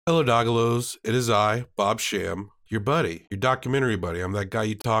Hello, Doggalos. It is I, Bob Sham, your buddy, your documentary buddy. I'm that guy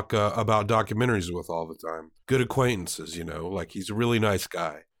you talk about documentaries with all the time. Good acquaintances, like he's a really nice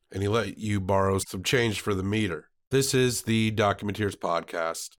guy. And he let you borrow some change for the meter. This is the Documenteers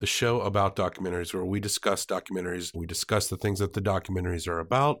Podcast, the show about documentaries where we discuss documentaries. We discuss the things that the documentaries are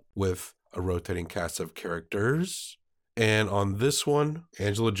about with a rotating cast of characters. And on this one,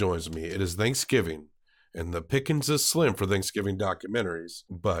 Angela joins me. It is Thanksgiving. And the pickings is slim for Thanksgiving documentaries,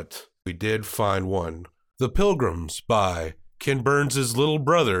 but we did find one. The Pilgrims by Ken Burns' little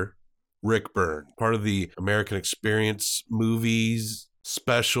brother, Rick Burns, part of the American Experience movies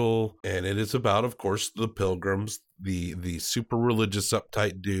special. And it is about, of course, the Pilgrims, the super religious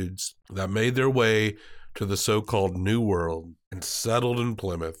uptight dudes that made their way to the so-called New World and settled in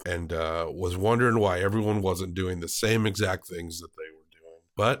Plymouth and was wondering why everyone wasn't doing the same exact things that they were.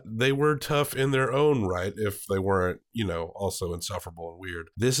 But they were tough in their own right if they weren't, also insufferable and weird.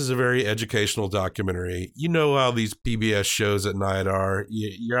 This is a very educational documentary. You know how these PBS shows at night are.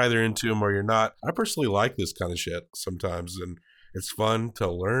 You're either into them or you're not. I personally like this kind of shit sometimes, and it's fun to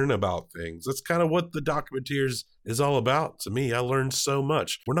learn about things. That's kind of what the Documenteers is all about. To me, I learned so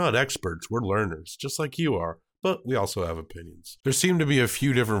much. We're not experts. We're learners, just like you are. But we also have opinions. There seem to be a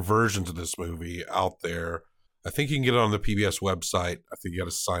few different versions of this movie out there. I think you can get it on the PBS website. I think you got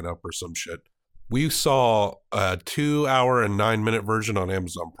to sign up or some shit. We saw a 2 hour and 9 minute version on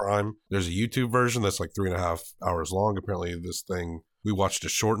Amazon Prime. There's a YouTube version that's like 3.5 hours long. Apparently this thing, we watched a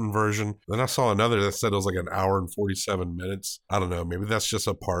shortened version. Then I saw another that said it was like 1 hour and 47 minutes. I don't know. Maybe that's just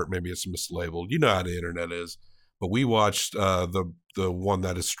a part. Maybe it's mislabeled. You know how the internet is. But we watched the one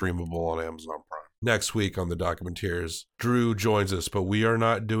that is streamable on Amazon Prime. Next week on the Documenteers, Drew joins us, but we are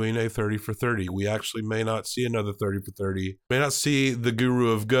not doing a 30 for 30. We actually may not see another 30 for 30. May not see the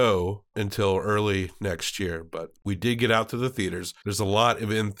Guru of Go until early next year, but we did get out to the theaters. There's a lot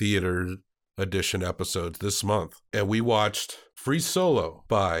of in-theater edition episodes this month. And we watched Free Solo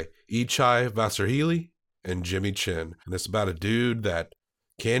by Ichai Vasarhelyi and Jimmy Chin. And it's about a dude that,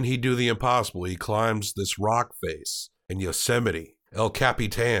 can he do the impossible? He climbs this rock face in Yosemite. El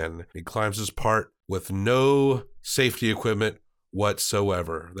Capitan. He climbs his part with no safety equipment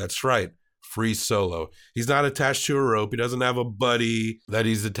whatsoever. That's right. Free solo. He's not attached to a rope. He doesn't have a buddy that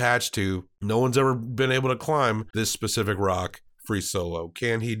he's attached to. No one's ever been able to climb this specific rock free solo.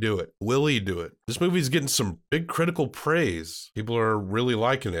 Can he do it? Will he do it? This movie's getting some big critical praise. People are really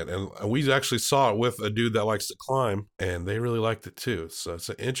liking it. And we actually saw it with a dude that likes to climb, and they really liked it too. So it's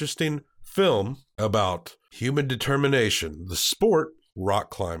an interesting film about human determination, the sport, rock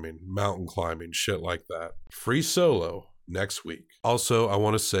climbing, mountain climbing, shit like that. Free solo next week. Also, I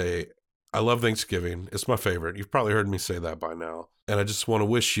want to say I love Thanksgiving. It's my favorite. You've probably heard me say that by now. And I just want to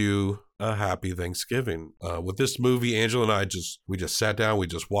wish you a happy Thanksgiving. With this movie, Angela and I we just sat down, we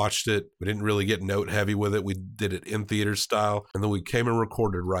just watched it. We didn't really get note heavy with it. We did it in theater style, and then we came and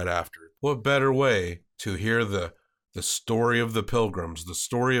recorded right after. What better way to hear the story of the Pilgrims, the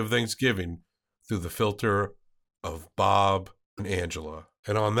story of Thanksgiving, through the filter of Bob and Angela.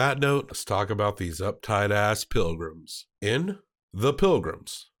 And on that note, let's talk about these uptight ass pilgrims in The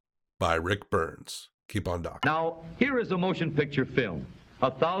Pilgrims by Rick Burns. Keep on docking. Now, here is a motion picture film.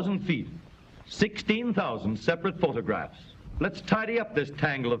 1,000 feet, 16,000 separate photographs. Let's tidy up this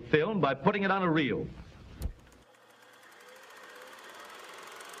tangle of film by putting it on a reel.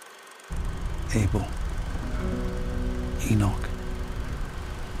 Abel, Enoch,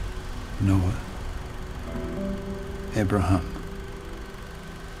 Noah, Abraham,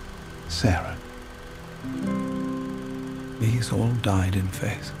 Sarah. These all died in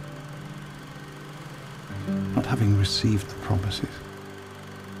faith, not having received the promises,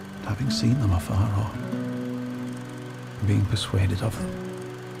 but having seen them afar off, and being persuaded of them,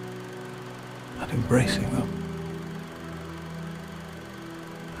 and embracing them,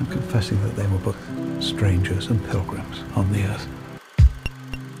 and confessing that they were both strangers and pilgrims on the earth.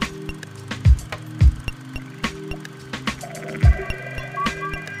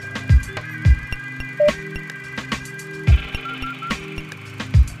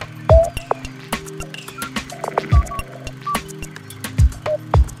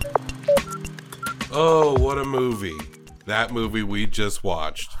 Oh, what a movie. That movie we just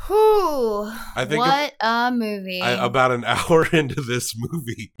watched. Whew. I think what a movie. About an hour into this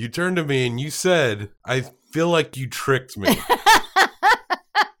movie, you turned to me and you said, I feel like you tricked me.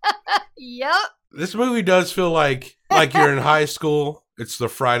 Yep. This movie does feel like you're in high school. It's the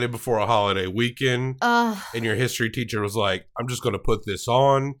Friday before a holiday weekend. And your history teacher was like, I'm just going to put this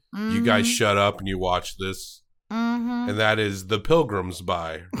on. Mm-hmm. You guys shut up and you watch this. Mm-hmm. And that is The Pilgrims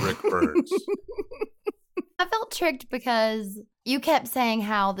by Rick Burns. I felt tricked because you kept saying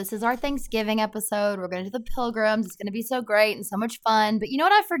how this is our Thanksgiving episode. We're going to do the Pilgrims. It's going to be so great and so much fun. But you know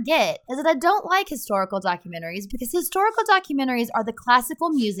what I forget is that I don't like historical documentaries because historical documentaries are the classical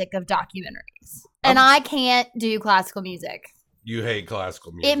music of documentaries. And I can't do classical music. You hate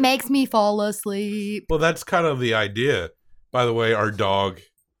classical music. It makes me fall asleep. Well, that's kind of the idea. By the way, our dog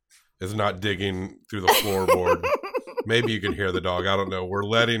is not digging through the floorboard. Maybe you can hear the dog. I don't know. We're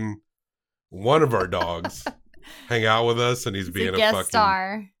letting one of our dogs hang out with us, and he's being a guest fucking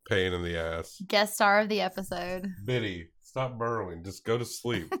star. Pain in the ass. Guest star of the episode. Biddy, stop burrowing. Just go to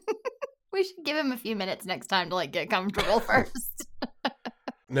sleep. We should give him a few minutes next time to get comfortable first.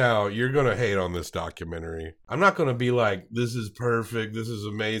 Now, you're going to hate on this documentary. I'm not going to be like, this is perfect, this is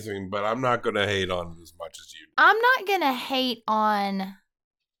amazing, but I'm not going to hate on it as much as you do. I'm not going to hate on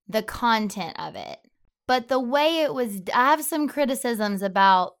the content of it, but the way it was, I have some criticisms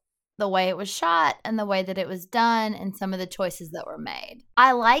about the way it was shot and the way that it was done and some of the choices that were made.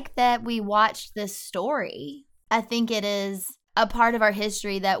 I like that we watched this story. I think it is a part of our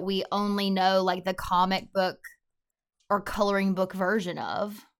history that we only know the comic book or coloring book version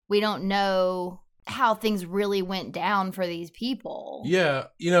of. We don't know how things really went down for these people. Yeah,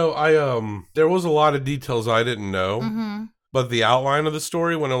 I there was a lot of details I didn't know. Mm-hmm. But the outline of the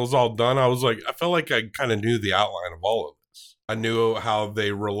story, when it was all done, I felt like I kind of knew the outline of all of this. I knew how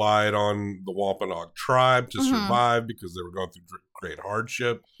they relied on the Wampanoag tribe to survive because they were going through great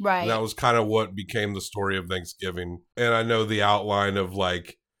hardship. Right. And that was kind of what became the story of Thanksgiving. And I know the outline of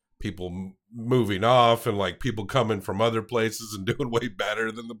people moving off and people coming from other places and doing way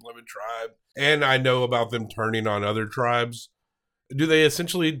better than the Plymouth tribe. And I know about them turning on other tribes. Do they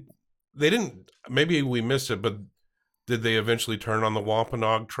essentially, they didn't, maybe we missed it, but did they eventually turn on the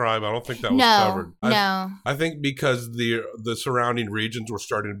Wampanoag tribe? I don't think that was covered. No. I think because the surrounding regions were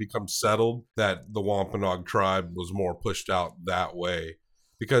starting to become settled, that the Wampanoag tribe was more pushed out that way.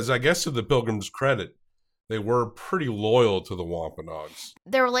 Because I guess to the Pilgrims' credit, they were pretty loyal to the Wampanoags.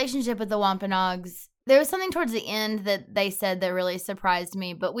 Their relationship with the Wampanoags, there was something towards the end that they said that really surprised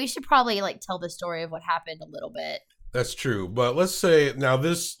me, but we should probably tell the story of what happened a little bit. That's true. But let's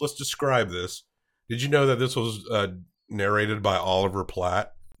describe this. Did you know that this was narrated by Oliver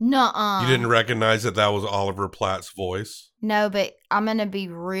Platt? Nuh-uh. You didn't recognize that was Oliver Platt's voice? No, but I'm going to be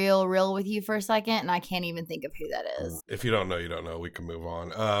real with you for a second, and I can't even think of who that is. If you don't know, you don't know. We can move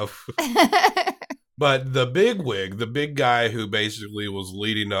on. But the bigwig, the big guy who basically was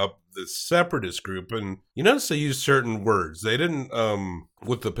leading up the separatist group, and you notice they used certain words. They didn't,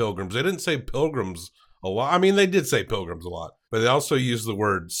 with the Pilgrims, they didn't say pilgrims a lot. I mean, they did say pilgrims a lot, but they also used the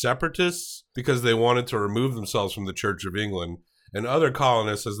word separatists because they wanted to remove themselves from the Church of England. And other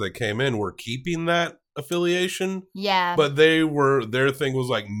colonists, as they came in, were keeping that affiliation. Yeah. But their thing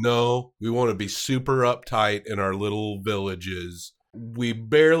was no, we want to be super uptight in our little villages. We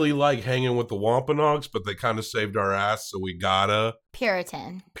barely like hanging with the Wampanoags, but they kind of saved our ass, so we gotta.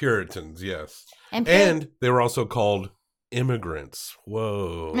 Puritans, yes. And they were also called immigrants.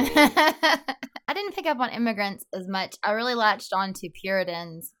 Whoa. I didn't pick up on immigrants as much. I really latched on to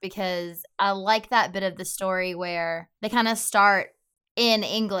Puritans because I like that bit of the story where they kind of start in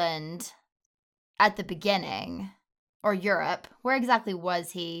England at the beginning, or Europe. Where exactly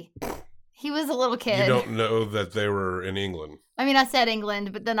was he? He was a little kid. You don't know that they were in England. I mean, I said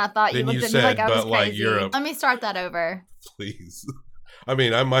England, but then I thought you looked at me like I was crazy. Europe. Let me start that over. Please. I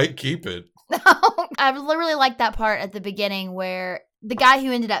mean, I might keep it. No, I really like that part at the beginning where the guy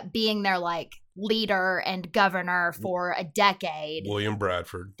who ended up being their leader and governor for a decade, William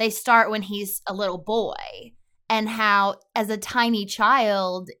Bradford. They start when he's a little boy, and how as a tiny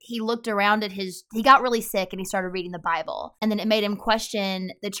child he looked around at he got really sick and he started reading the Bible, and then it made him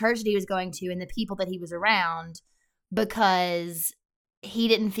question the church that he was going to and the people that he was around because he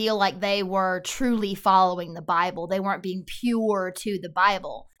didn't feel like they were truly following the Bible. They weren't being pure to the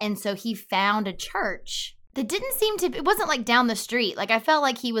Bible. And so he found a church that didn't seem to, it wasn't down the street. I felt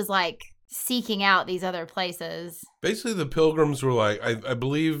like he was seeking out these other places. Basically, the Pilgrims were I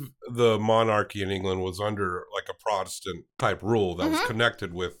believe the monarchy in England was under a Protestant type rule that was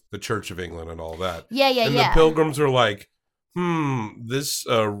connected with the Church of England and all that. Yeah. And the Pilgrims were this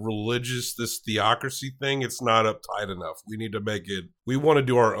this theocracy thing, it's not uptight enough. We need to we want to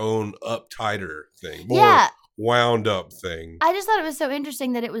do our own uptighter thing, more wound up thing. I just thought it was so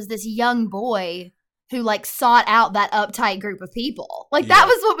interesting that it was this young boy who sought out that uptight group of people. That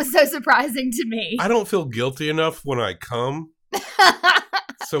was what was so surprising to me. I don't feel guilty enough when I come.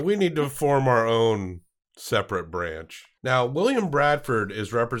 So we need to form our own separate branch. Now, William Bradford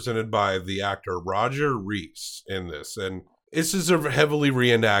is represented by the actor Roger Rees in this. And This is a heavily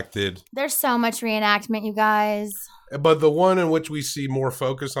reenacted, There's so much reenactment, you guys. but the one in which we see more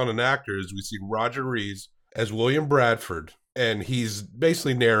focus on an actor is we see Roger Rees as William Bradford, and he's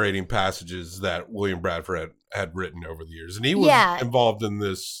basically narrating passages that William Bradford had written over the years. And he was involved in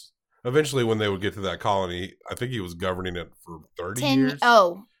this. Eventually, when they would get to that colony, I think he was governing it for 30 years.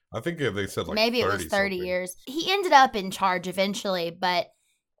 Oh, I think they said like maybe it was 30 years. He ended up in charge eventually, but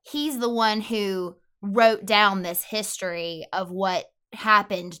he's the one who wrote down this history of what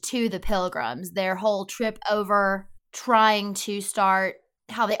happened to the Pilgrims, their whole trip over, trying to start,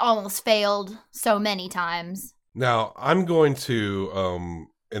 how they almost failed so many times. Now, I'm going to,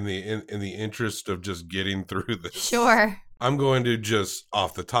 in the interest of just getting through this, Sure. I'm going to just,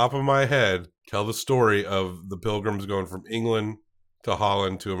 off the top of my head, tell the story of the Pilgrims going from England to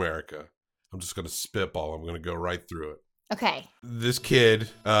Holland to America. I'm just going to spitball. I'm going to go right through it. Okay. This kid,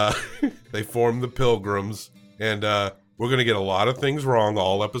 they formed the Pilgrims, and we're going to get a lot of things wrong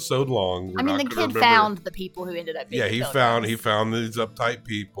all episode long. I mean, the kid found the people who ended up being he found these uptight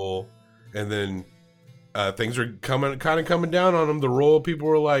people, and then things are kind of coming down on them. The royal people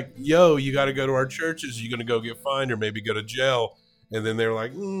were like, yo, you got to go to our churches. You're going to go get fined or maybe go to jail. And then they're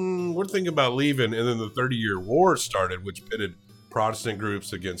like, we're thinking about leaving. And then the 30-year war started, which pitted Protestant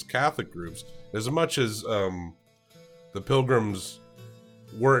groups against Catholic groups. As much as the Pilgrims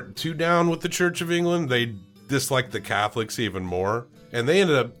weren't too down with the Church of England, they disliked the Catholics even more. And they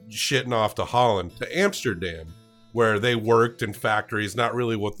ended up shitting off to Holland, to Amsterdam, where they worked in factories, not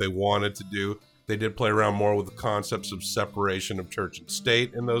really what they wanted to do. They did play around more with the concepts of separation of church and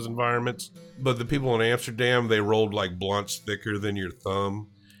state in those environments. But the people in Amsterdam, they rolled like blunts thicker than your thumb.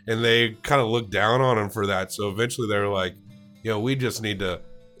 And they kind of looked down on them for that. So eventually they were like, we just need to,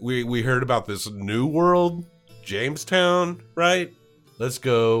 we heard about this new world, Jamestown, right? Let's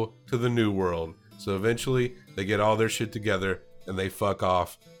go to the new world. So eventually they get all their shit together and they fuck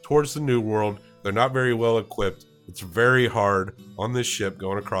off towards the new world. They're not very well equipped. It's very hard on this ship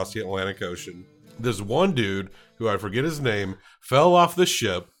going across the Atlantic Ocean. This one dude, who I forget his name, fell off the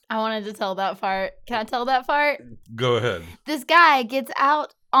ship. I wanted to tell that part. Can I tell that part? Go ahead. This guy gets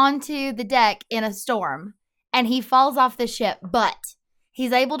out onto the deck in a storm, and he falls off the ship, but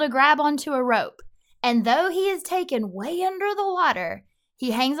he's able to grab onto a rope. And though he is taken way under the water,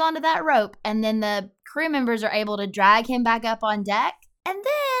 he hangs onto that rope, and then the crew members are able to drag him back up on deck. And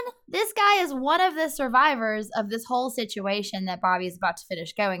then this guy is one of the survivors of this whole situation that Bobby is about to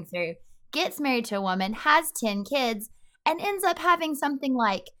finish going through. Gets married to a woman, has 10 kids, and ends up having something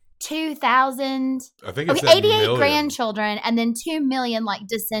like 2,000, I think it's 88 million. grandchildren, and then 2 million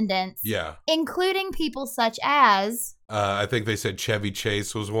descendants. Yeah. Including people such as I think they said Chevy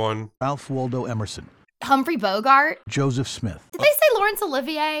Chase was one. Ralph Waldo Emerson. Humphrey Bogart. Joseph Smith. Did they say Laurence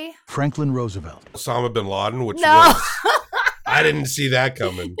Olivier? Franklin Roosevelt. Osama bin Laden, which No. was... I didn't see that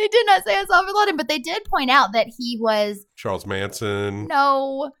coming. They did not say Osama bin Laden, but they did point out that he was... Charles Manson.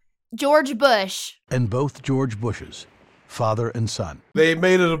 No. George Bush. And both George Bushes, father and son. They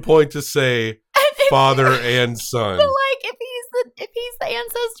made it a point to say father and son. But if he's the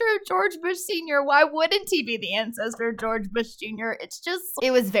ancestor of George Bush Sr., why wouldn't he be the ancestor of George Bush Jr.?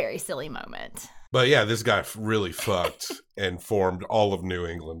 It was a very silly moment. But yeah, this guy really fucked and formed all of New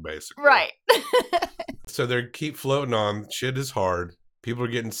England, basically. Right. So they keep floating on. Shit is hard. People are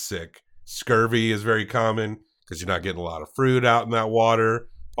getting sick. Scurvy is very common because you're not getting a lot of fruit out in that water.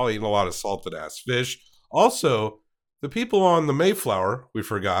 Probably eating a lot of salted ass fish. Also, the people on the Mayflower, we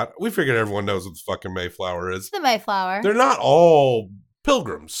forgot. We figured everyone knows what the fucking Mayflower is. The Mayflower. They're not all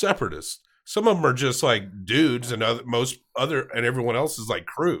pilgrims, separatists. Some of them are just like dudes, and everyone else is like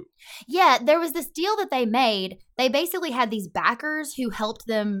crew. Yeah, there was this deal that they made. They basically had these backers who helped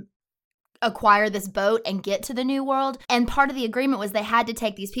them acquire this boat and get to the New World. And part of the agreement was they had to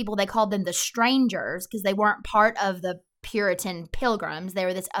take these people, they called them the strangers, because they weren't part of the Puritan pilgrims. They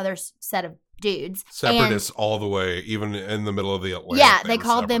were this other set of dudes. Separatists all the way, even in the middle of the Atlantic. Yeah, they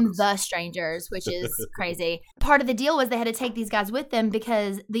called them the strangers, which is crazy. Part of the deal was they had to take these guys with them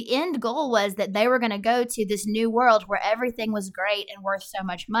because the end goal was that they were going to go to this new world where everything was great and worth so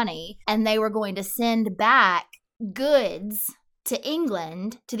much money. And they were going to send back goods to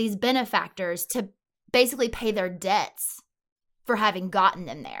England, to these benefactors, to basically pay their debts for having gotten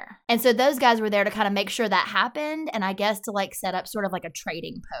them there. And so those guys were there to kind of make sure that happened, and I guess to set up sort of like a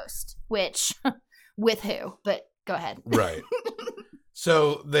trading post, which with who? But go ahead. Right.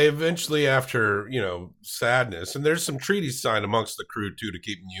 So they eventually, after, sadness, and there's some treaties signed amongst the crew too to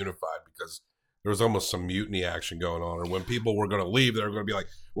keep them unified because there was almost some mutiny action going on. Or when people were going to leave, they were going to be like,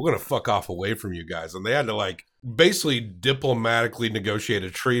 we're going to fuck off away from you guys. And they had to like basically diplomatically negotiate a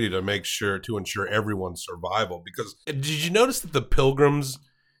treaty to ensure everyone's survival. Because did you notice that the Pilgrims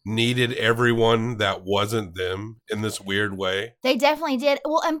needed everyone that wasn't them in this weird way? They definitely did.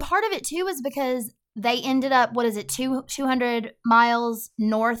 Well, and part of it too is because they ended up, 200 miles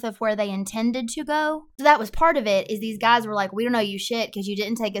north of where they intended to go. So that was part of it, is these guys were like, we don't know you shit because you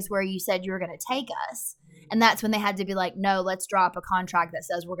didn't take us where you said you were going to take us. And that's when they had to be like, no, let's drop a contract that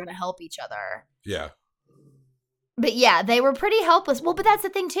says we're going to help each other. Yeah. But yeah, they were pretty helpless. Well, but that's the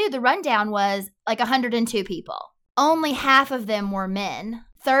thing too. The rundown was like 102 people. Only half of them were men.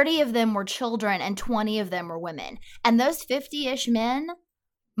 30 of them were children and 20 of them were women. And those 50-ish men,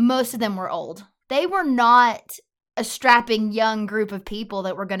 most of them were old. They were not a strapping young group of people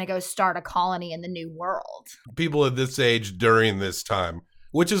that were going to go start a colony in the New World. People at this age during this time,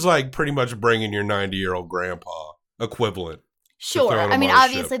 which is like pretty much bringing your 90-year-old grandpa equivalent. Sure. I mean,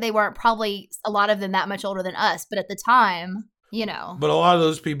 obviously they weren't probably, a lot of them, that much older than us. But at the time, you know. But a lot of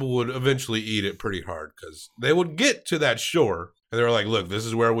those people would eventually eat it pretty hard because they would get to that shore. And they were like, look, this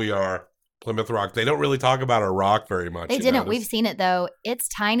is where we are, Plymouth Rock. They don't really talk about our rock very much. They didn't. We've seen it, though. It's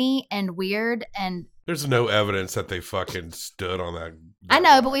tiny and weird. And there's no evidence that they fucking stood on that. I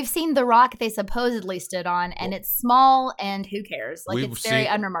know, rock. But we've seen the rock they supposedly stood on, and it's small, and who cares? Like, it's very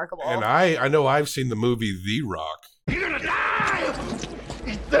unremarkable. And I know I've seen the movie The Rock. You're gonna die!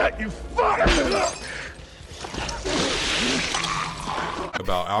 Eat that, you fuck!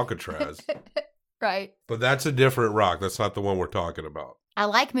 About Alcatraz. Right. But that's a different rock. That's not the one we're talking about. I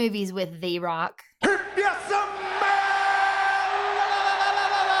like movies with The Rock.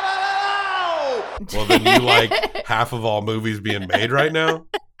 Well, then you like half of all movies being made right now?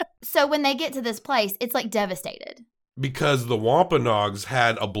 So when they get to this place, it's like devastated. Because the Wampanoags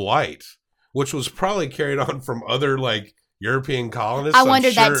had a blight, which was probably carried on from other like European colonists. I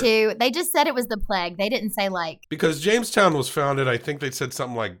wondered that too. They just said it was the plague. They didn't say like. Because Jamestown was founded, I think they said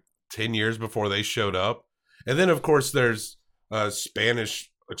something like 10 years before they showed up. And then, of course, there's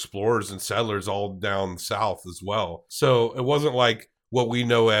Spanish explorers and settlers all down south as well. So it wasn't like what we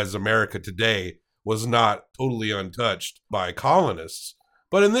know as America today was not totally untouched by colonists.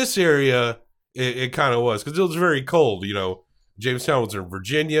 But in this area, it kind of was, because it was very cold. You know, Jamestown was in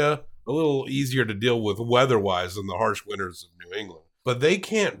Virginia, a little easier to deal with weather-wise than the harsh winters of New England. But they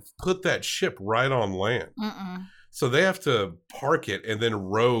can't put that ship right on land. Mm-mm. So they have to park it and then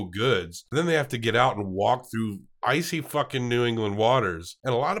row goods. And then they have to get out and walk through icy fucking New England waters.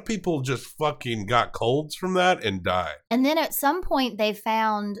 And a lot of people just fucking got colds from that and died. And then at some point they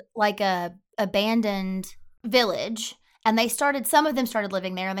found like a abandoned village. And some of them started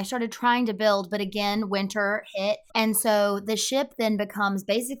living there and they started trying to build. But again, winter hit. And so the ship then becomes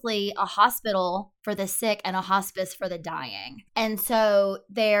basically a hospital for the sick and a hospice for the dying. And so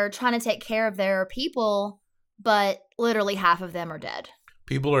they're trying to take care of their people, but literally half of them are dead.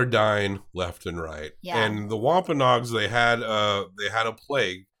 People are dying left and right. Yeah. And the Wampanoags, they had a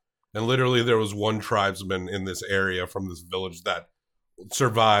plague. And literally there was one tribesman in this area from this village that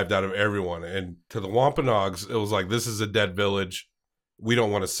survived out of everyone. And to the Wampanoags, it was like, this is a dead village. We don't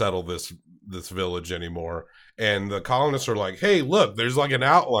want to settle this village anymore. And the colonists are like, hey, look, there's like an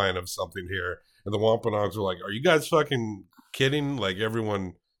outline of something here. And the Wampanoags are like, are you guys fucking kidding? Like,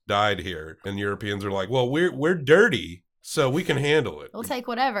 everyone died here. And Europeans are like, well, we're dirty, so we can handle it. We'll take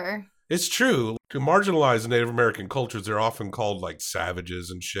whatever. It's true. To marginalize Native American cultures, they're often called like savages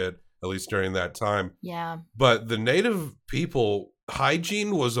and shit, at least during that time. Yeah. But the Native people,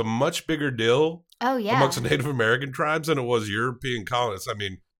 hygiene was a much bigger deal amongst Native American tribes than it was European colonists. I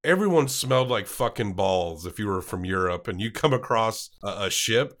mean, everyone smelled like fucking balls if you were from Europe and you come across a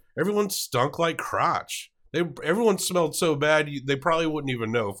ship. Everyone stunk like crotch. Everyone smelled so bad, they probably wouldn't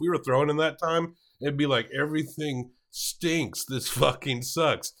even know. If we were thrown in that time, it'd be like, everything stinks. This fucking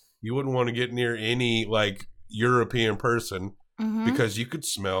sucks. You wouldn't want to get near any like European person because you could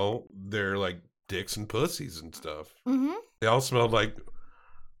smell their like dicks and pussies and stuff. Mm-hmm. They all smelled like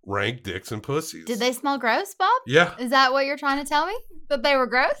rank dicks and pussies. Did they smell gross, Bob? Yeah. Is that what you're trying to tell me? That they were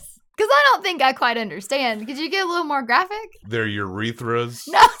gross? Because I don't think I quite understand. Could you get a little more graphic? Their urethras.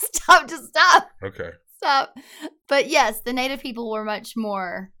 No, stop. Just stop. Okay. Stop. But yes, the Native people were much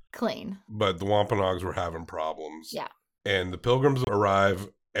more clean. But the Wampanoags were having problems. Yeah. And the Pilgrims arrive,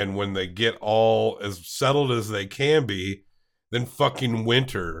 and when they get all as settled as they can be, then fucking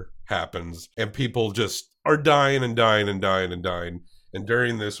winter happens, and people just are dying and dying and dying and dying. And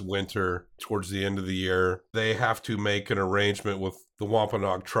during this winter, towards the end of the year, they have to make an arrangement with the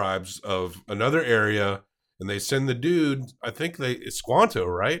Wampanoag tribes of another area, and they send the dude, I think it's Squanto,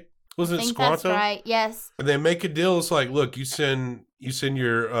 right? Wasn't I it think Squanto? that's right. Yes. And they make a deal. It's like, look, you send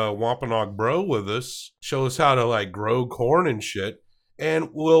your Wampanoag bro with us. Show us how to like grow corn and shit, and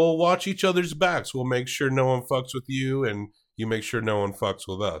we'll watch each other's backs. We'll make sure no one fucks with you, and you make sure no one fucks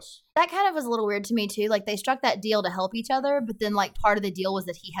with us. That kind of was a little weird to me too. Like they struck that deal to help each other, but then like part of the deal was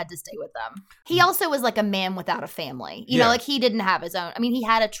that he had to stay with them. He also was like a man without a family. You know, like he didn't have his own. I mean, he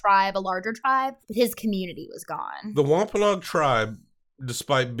had a tribe, a larger tribe, but his community was gone. The Wampanoag tribe,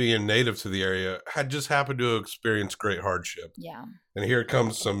 despite being native to the area, had just happened to experience great hardship. Yeah. And here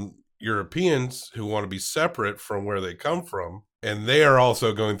comes some Europeans who want to be separate from where they come from. And they are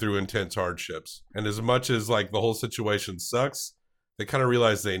also going through intense hardships. And as much as like the whole situation sucks, they kind of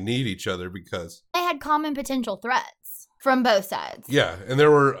realize they need each other because They had common potential threats from both sides. yeah, and there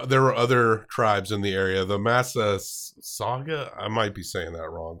were other tribes in the area. The Massasaga, I might be saying that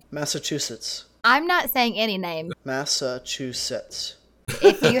wrong. Massachusetts. I'm not saying any name, Massachusetts.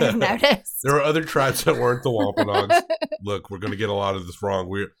 if you have noticed. There were other tribes that weren't the Wampanoags. Look, we're going to get a lot of this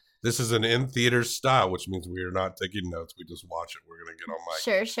wrong. This is an in-theater style, which means we are not taking notes. We just watch it. We're going to get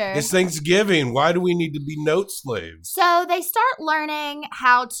on mic. Sure. It's Thanksgiving. Why do we need to be note slaves? So they start learning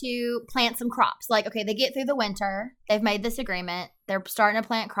how to plant some crops. Like, okay, they get through the winter. They've made this agreement. They're starting to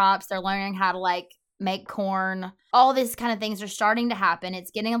plant crops. They're learning how to like make corn. All these kind of things are starting to happen.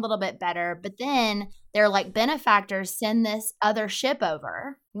 It's getting a little bit better. But then their like benefactors send this other ship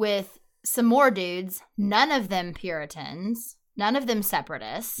over with some more dudes, none of them Puritans, none of them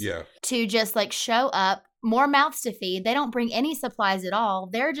separatists, Yeah. to just like show up, more mouths to feed. They don't bring any supplies at all.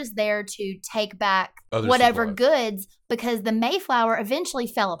 They're just there to take back Other whatever supplies. goods, because the Mayflower eventually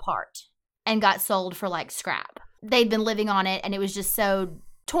fell apart and got sold for like scrap. They'd been living on it and it was just so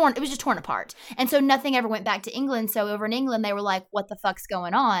torn. It was just torn apart. And so nothing ever went back to England. So over in England, they were like, what the fuck's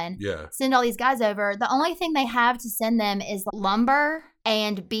going on? Yeah. Send all these guys over. The only thing they have to send them is lumber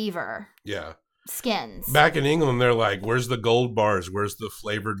and beaver Yeah. skins. Back in England, they're like, where's the gold bars? Where's the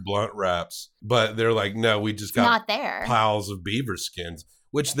flavored blunt wraps? But they're like, no, we just It's got not there. piles of beaver skins,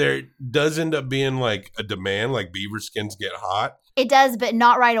 which there does end up being like a demand, like beaver skins get hot. It does, but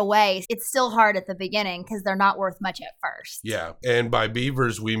not right away. It's still hard at the beginning because they're not worth much at first. Yeah. And by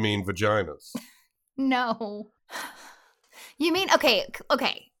beavers, we mean vaginas. No. You mean, okay,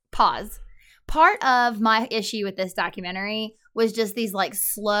 pause. Part of my issue with this documentary was just these like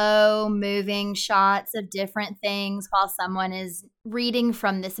slow moving shots of different things while someone is reading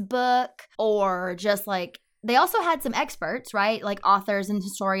from this book, or just like, they also had some experts, right? Like authors and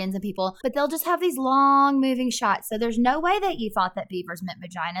historians and people, but they'll just have these long moving shots. So there's no way that you thought that beavers meant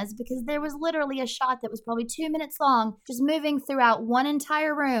vaginas, because there was literally a shot that was probably 2 minutes long, just moving throughout one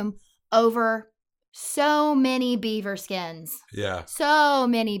entire room over so many beaver skins. Yeah. So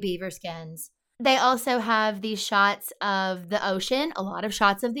many beaver skins. They also have these shots of the ocean, a lot of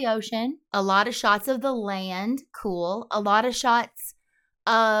shots of the ocean, a lot of shots of the land, cool, a lot of shots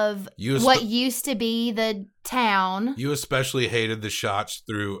of what used to be the town. You especially hated the shots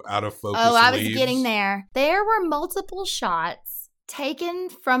through out of focus Oh, I was leaves. getting there. There were multiple shots taken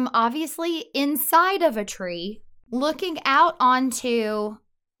from obviously inside of a tree, looking out onto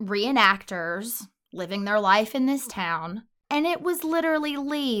reenactors living their life in this town. And it was literally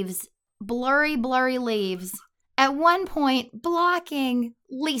leaves, blurry leaves, at one point blocking at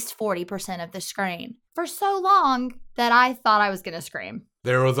least 40% of the screen for so long that I thought I was going to scream.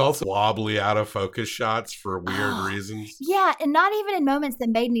 There was also wobbly out of focus shots for weird reasons. Yeah, and not even in moments that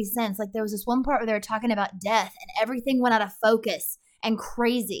made any sense. Like there was this one part where they were talking about death and everything went out of focus and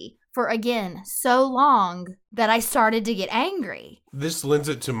crazy for, again, so long that I started to get angry. This lends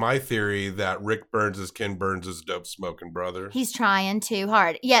it to my theory that Rick Burns is Ken Burns' dope smoking brother. He's trying too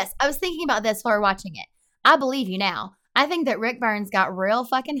hard. Yes, I was thinking about this while watching it. I believe you now. I think that Rick Burns got real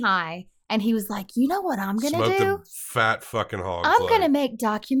fucking high and he was like, you know what I'm going to Smoked do? a fat fucking hog. I'm going to make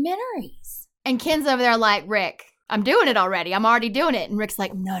documentaries. And Ken's over there like, Rick, I'm doing it already. I'm already doing it. And Rick's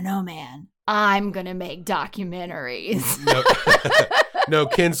like, no, man. I'm going to make documentaries. No,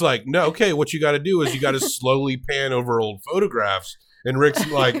 Ken's like, no, okay, what you got to do is you got to slowly pan over old photographs. And Rick's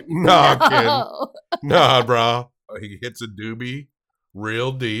like, nah, Ken. Nah, bro. He hits a doobie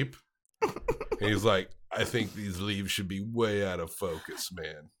real deep. And he's like, I think these leaves should be way out of focus,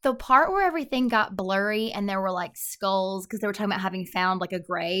 man. The part where everything got blurry and there were like skulls, because they were talking about having found like a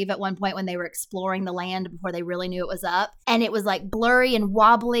grave at one point when they were exploring the land before they really knew it was up. And it was like blurry and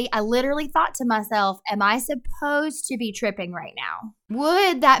wobbly. I literally thought to myself, am I supposed to be tripping right now?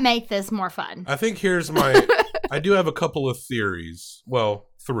 Would that make this more fun? I think here's my, I do have a couple of theories. Well,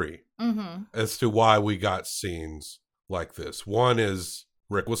 3 as to why we got scenes like this. One is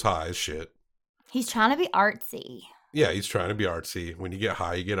Rick was high as shit. He's trying to be artsy. Yeah, he's trying to be artsy. When you get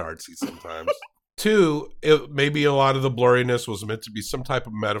high, you get artsy sometimes. Two, maybe a lot of the blurriness was meant to be some type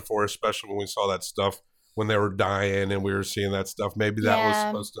of metaphor, especially when we saw that stuff when they were dying and we were seeing that stuff. Maybe that was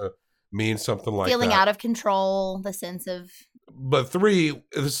supposed to mean something like feeling that. out of control, the sense of. But three,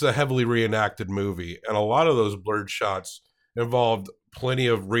 this is a heavily reenacted movie, and a lot of those blurred shots involved plenty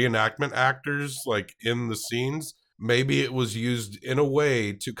of reenactment actors like in the scenes. Maybe it was used in a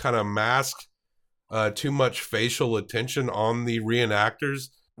way to kind of mask too much facial attention on the reenactors,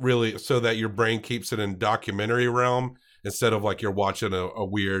 really, so that your brain keeps it in documentary realm instead of like you're watching a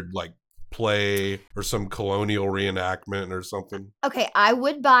weird like play or some colonial reenactment or something. Okay, I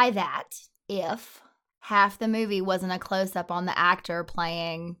would buy that if half the movie wasn't a close-up on the actor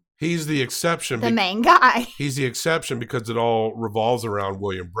playing He's the exception. the main guy. He's the exception because it all revolves around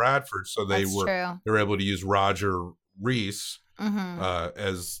William Bradford. So they That's were true. they were able to use Roger Reese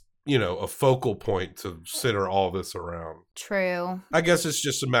as, you know, a focal point to center all this around. True. I guess it's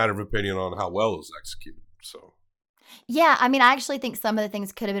just a matter of opinion on how well it was executed. So Yeah, I mean, I actually think some of the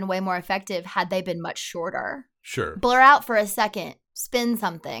things could have been way more effective had they been much shorter. sure. Blur out for a second, spin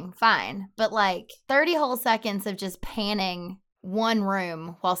something, fine. But like 30 whole seconds of just panning one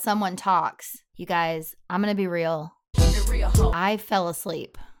room while someone talks. You guys, I'm going to be real. I fell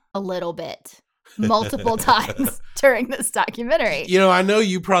asleep a little bit, multiple times during this documentary. You know, I know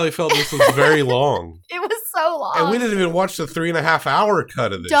you probably felt this was very long. It was so long. And we didn't even watch the 3.5 hour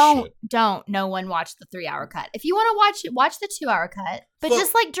cut of this shit. Don't. No one watched the 3-hour cut. If you want to watch it, watch the 2-hour cut. But Look-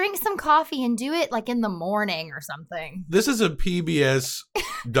 just like drink some coffee and do it like in the morning or something. This is a PBS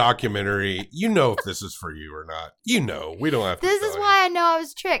documentary. You know if this is for you or not. You know. We don't have to This tell is you. why I know I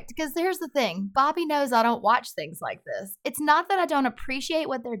was tricked. Because here's the thing. Bobby knows I don't watch things like this. It's not that I don't appreciate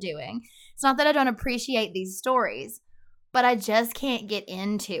what they're doing. It's not that I don't appreciate these stories. But I just can't get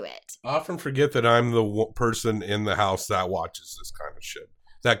into it. I often forget that I'm the person in the house that watches this kind of shit,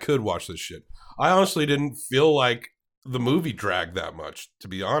 that could watch this shit. I honestly didn't feel like the movie dragged that much, to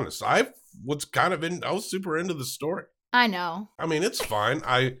be honest. I was super into the story. I know. I mean, it's fine.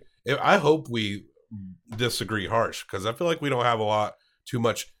 I hope we disagree harsh, because I feel like we don't have too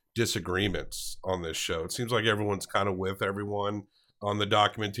much disagreements on this show. It seems like everyone's kind of with everyone on the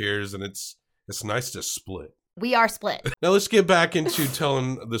Documentaries, and it's nice to split. We are split. Now let's get back into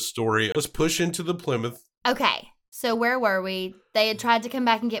telling the story. Let's push into the Plymouth. Okay, so where were we? They had tried to come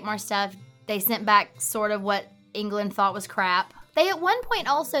back and get more stuff. They sent back sort of what England thought was crap. They at one point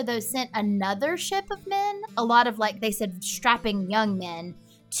also, though, sent another ship of men, a lot of, like, they said strapping young men,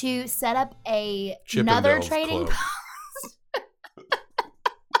 to set up another Chippendales trading Club. post.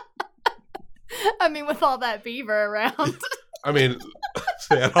 I mean, with all that beaver around. I mean,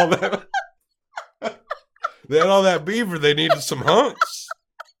 they had all that. They had all that beaver. They needed some hunks.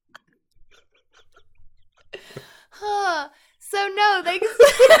 So no, they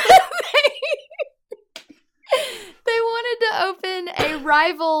wanted to open a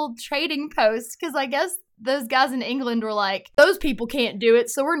rival trading post because I guess those guys in England were like, those people can't do it,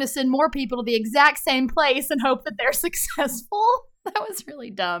 so we're going to send more people to the exact same place and hope that they're successful. That was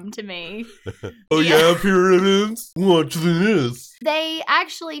really dumb to me. Oh yeah, Puritans, watch this. They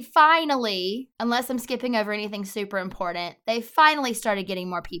actually finally, unless I'm skipping over anything super important, they finally started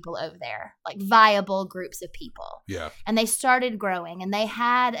getting more people over there, like viable groups of people. Yeah, And they started growing, and they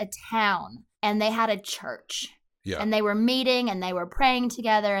had a town, and they had a church. yeah. And they were meeting, and they were praying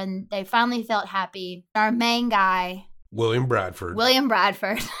together, and they finally felt happy. Our main guy, William Bradford. William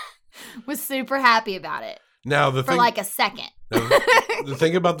Bradford, was super happy about it Now the for thing, like a second. the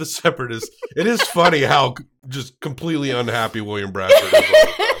thing about the Separatists, it is funny how just completely unhappy William Bradford is. All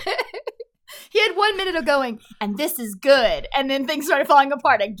the time. He had 1 minute of going, and this is good. And then things started falling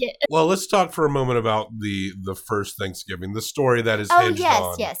apart again. Well, let's talk for a moment about the first Thanksgiving, the story that is Oh, hinged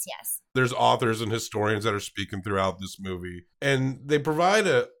on. yes. There's authors and historians that are speaking throughout this movie, and they provide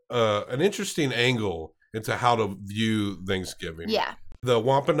an interesting angle into how to view Thanksgiving. Yeah. The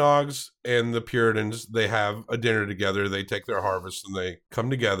Wampanoags and the Puritans, they have a dinner together. They take their harvest and they come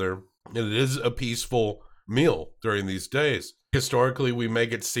together. And it is a peaceful meal during these days. Historically, we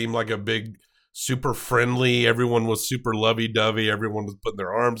make it seem like a big, super friendly, everyone was super lovey-dovey. Everyone was putting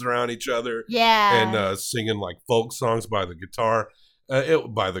their arms around each other Yeah. and singing like folk songs by the guitar.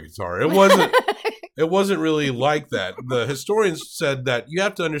 It wasn't really like that. The historians said that you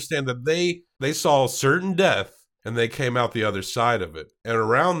have to understand that they saw certain death and they came out the other side of it. And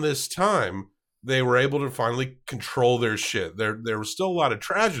around this time, they were able to finally control their shit. There was still a lot of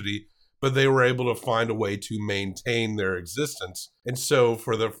tragedy, but they were able to find a way to maintain their existence. And so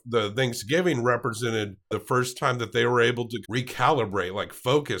for the Thanksgiving represented the first time that they were able to recalibrate, like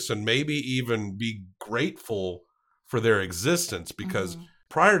focus, and maybe even be grateful for their existence, because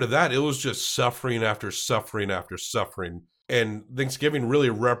prior to that, it was just suffering after suffering after suffering. And Thanksgiving really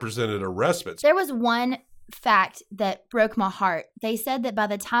represented a respite. There was one fact that broke my heart. They said that by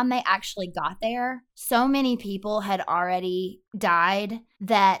the time they actually got there, so many people had already died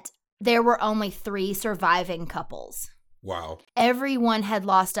that there were only 3 surviving couples. Wow. Everyone had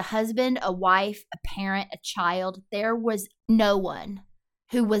lost a husband, a wife, a parent, a child. There was no one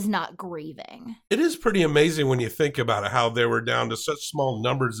who was not grieving. It is pretty amazing when you think about it, how they were down to such small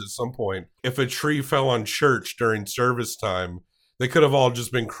numbers at some point. If a tree fell on church during service time, they could have all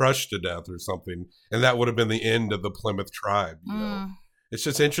just been crushed to death or something, and that would have been the end of the Plymouth tribe. You know? It's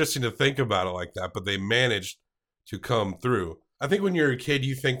just interesting to think about it like that, but they managed to come through. I think when you're a kid,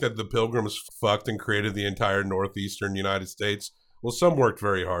 you think that the Pilgrims fucked and created the entire northeastern United States. Well, some worked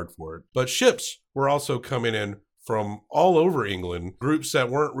very hard for it. But ships were also coming in from all over England, groups that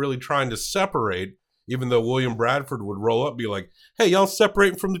weren't really trying to separate, even though William Bradford would roll up and be like, hey, y'all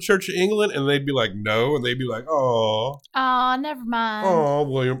separating from the Church of England? And they'd be like, no. And they'd be like, oh. Oh, never mind. Oh,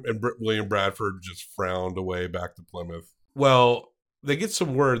 William Bradford just frowned away back to Plymouth. Well, they get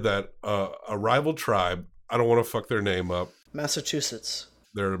some word that a rival tribe, I don't want to fuck their name up. Massachusetts.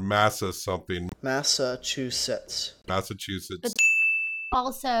 They're Massa something. Massachusetts. Massachusetts.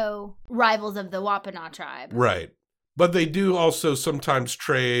 Also rivals of the Wampanoag tribe. Right. But they do also sometimes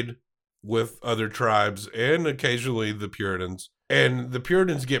trade with other tribes and occasionally the Puritans. And the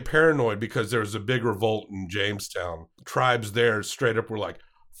Puritans get paranoid because there was a big revolt in Jamestown. Tribes there straight up were like,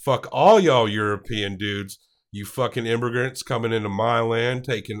 fuck all y'all European dudes. You fucking immigrants coming into my land,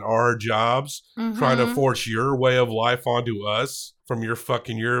 taking our jobs, trying to force your way of life onto us from your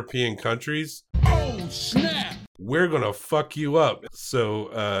fucking European countries. Oh, snap! We're going to fuck you up.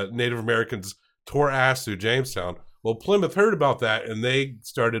 So Native Americans tore ass through Jamestown. Well, Plymouth heard about that, and they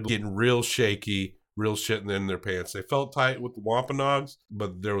started getting real shaky, real shitting in their pants. They felt tight with the Wampanoags,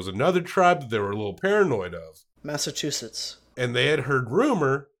 but there was another tribe that they were a little paranoid of. Massachusetts. And they had heard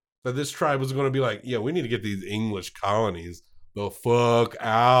rumor that this tribe was going to be like, yeah, we need to get these English colonies the fuck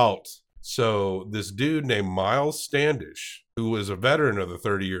out. So this dude named Miles Standish, who was a veteran of the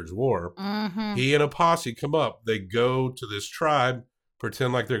 30 Years' War, he and a posse come up. They go to this tribe,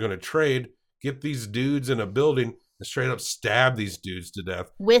 pretend like they're going to trade, get these dudes in a building, and straight up stab these dudes to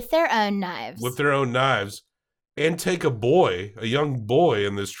death. With their own knives. With their own knives. And take a young boy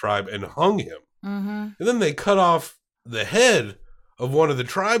in this tribe, and hung him. And then they cut off the head of one of the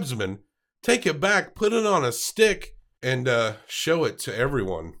tribesmen, take it back, put it on a stick, and show it to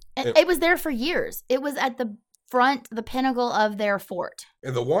everyone. And it was there for years. It was at the front, the pinnacle of their fort.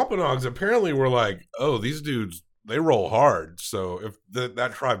 And the Wampanoags apparently were like, oh, these dudes, they roll hard. So if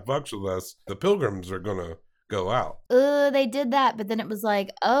that tribe fucks with us, the Pilgrims are going to go out. They did that, but then it was like,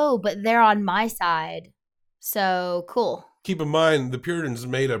 oh, but they're on my side. So cool. Keep in mind, the Puritans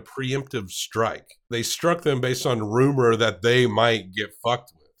made a preemptive strike. They struck them based on rumor that they might get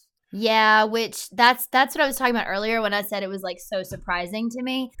fucked with. Yeah, which that's what I was talking about earlier when I said it was like so surprising to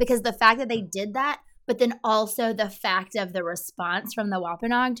me, because the fact that they did that, but then also the fact of the response from the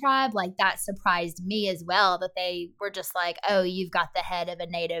Wampanoag tribe, like that surprised me as well, that they were just like, oh, you've got the head of a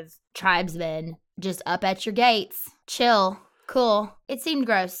native tribesman just up at your gates. Chill. Cool. It seemed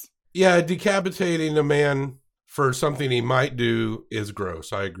gross. Yeah, decapitating a man for something he might do is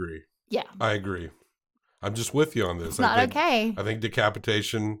gross. I agree. Yeah. I agree. I'm just with you on this. It's not okay. I think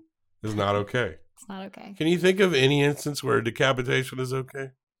decapitation is not okay. It's not okay. Can you think of any instance where decapitation is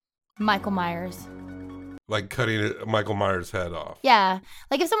okay? Michael Myers. Like cutting Michael Myers' head off. Yeah.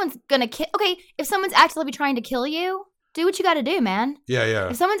 Like if someone's going to kill... Okay, if someone's actively trying to kill you, do what you got to do, man. Yeah, yeah.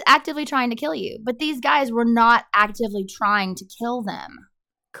 If someone's actively trying to kill you. But these guys were not actively trying to kill them.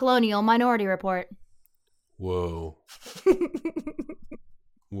 Colonial Minority Report. Whoa.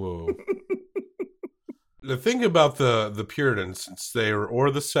 Whoa. The thing about the Puritans,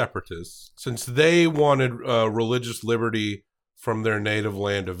 or the Separatists, since they wanted religious liberty from their native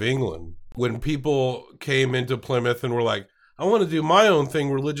land of England, when people came into Plymouth and were like, I want to do my own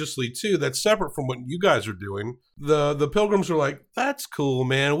thing religiously too, that's separate from what you guys are doing, the Pilgrims were like, that's cool,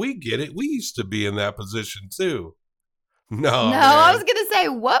 man, we get it. We used to be in that position too. No, man. I was going to say,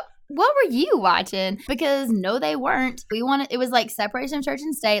 what were you watching? Because no, they weren't. It was like separation of church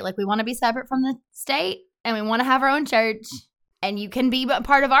and state. Like we want to be separate from the state and we want to have our own church, and you can be a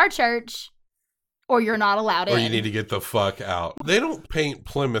part of our church or you're not allowed in. Or you need to get the fuck out. They don't paint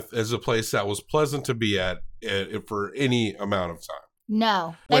Plymouth as a place that was pleasant to be at for any amount of time.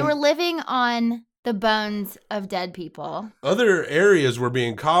 No, they were living on the bones of dead people. Other areas were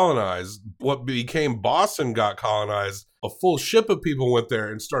being colonized. What became Boston got colonized a full ship of people went there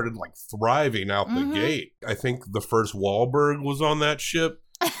and started like thriving out the Mhm. gate. I think the first Wahlberg was on that ship.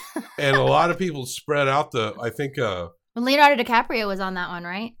 And a lot of people spread out Leonardo DiCaprio was on that one,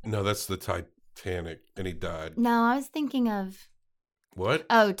 right? no, that's the Titanic, and he died. No, I was thinking of What?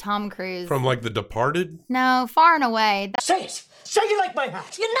 Tom Cruise. From like The Departed? No, Far and Away. Say it! Say you like my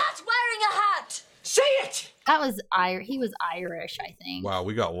hat! You're not wearing a hat! Say it! That was he was Irish, I think. Wow,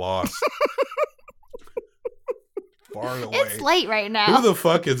 we got lost. Far and Away. It's late right now. Who the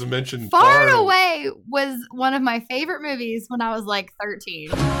fuck has mentioned Far and Away was one of my favorite movies when I was like 13.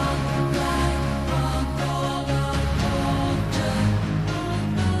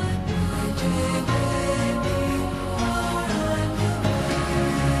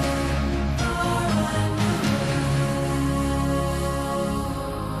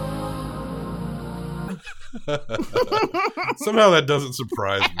 Somehow that doesn't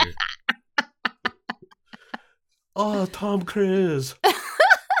surprise me. Oh, Tom Cruise.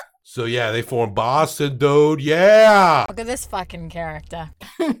 So yeah, they formed Boston, dude. Yeah. Look at this fucking character.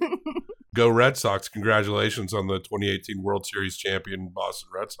 Go Red Sox. Congratulations on the 2018 World Series champion Boston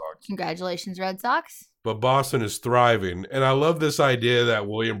Red Sox. Congratulations, Red Sox. But Boston is thriving. And I love this idea that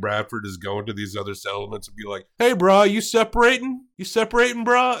William Bradford is going to these other settlements and be like, hey, brah, you separating? You separating,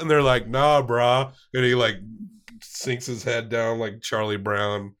 brah? And they're like, nah, brah. And he like sinks his head down like Charlie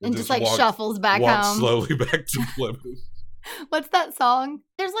Brown. And just like shuffles back walks home. slowly back to Plymouth. What's that song?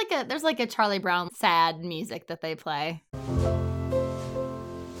 There's like a Charlie Brown sad music that they play.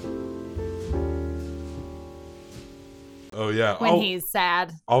 Oh, yeah. When he's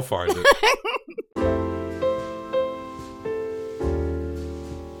sad. I'll find it.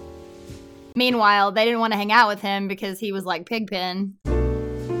 Meanwhile, they didn't want to hang out with him because he was like Pigpen.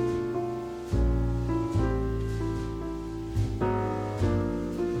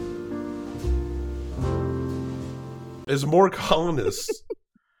 As more colonists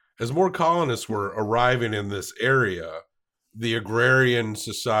were arriving in this area, the agrarian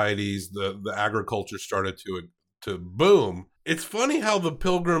societies, the agriculture started to boom. It's funny how the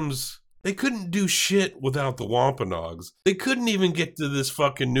Pilgrims, they couldn't do shit without the Wampanoags. They couldn't even get to this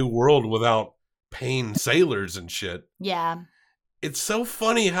fucking new world without paying sailors and shit. Yeah. It's so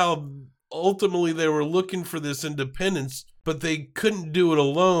funny how ultimately they were looking for this independence, but they couldn't do it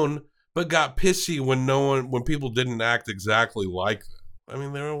alone, but got pissy when people didn't act exactly like them. I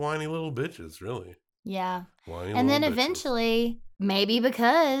mean, they were whiny little bitches, really. Yeah. Whiny And then little bitches. eventually, maybe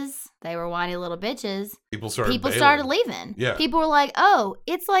because they were whiny little bitches, people started started leaving. Yeah. People were like, oh,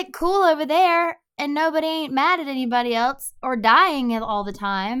 it's like cool over there and nobody ain't mad at anybody else or dying all the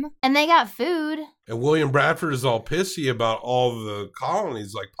time. And they got food. And William Bradford is all pissy about all the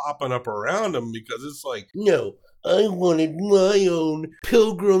colonies like popping up around him because it's like, no, I wanted my own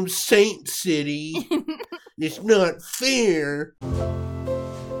Pilgrim Saint City. It's not fair.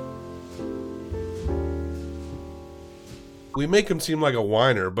 We make him seem like a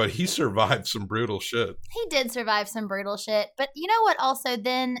whiner, but he survived some brutal shit. He did survive some brutal shit. But you know what also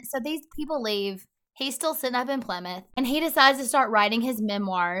then? So these people leave. He's still sitting up in Plymouth. And he decides to start writing his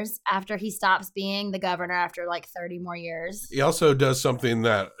memoirs after he stops being the governor after like 30 more years. He also does something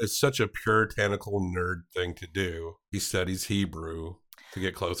that is such a puritanical nerd thing to do. He studies Hebrew to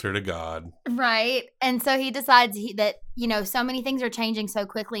get closer to God. Right. And so he decides that, so many things are changing so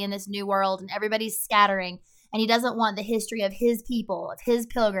quickly in this new world and everybody's scattering. And he doesn't want the history of his people, of his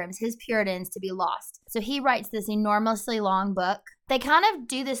pilgrims, his Puritans to be lost. So he writes this enormously long book. They kind of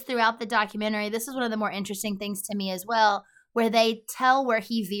do this throughout the documentary. This is one of the more interesting things to me as well, where they tell where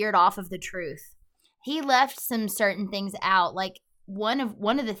he veered off of the truth. He left some certain things out. Like one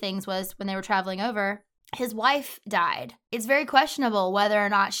of the things was when they were traveling over, his wife died. It's very questionable whether or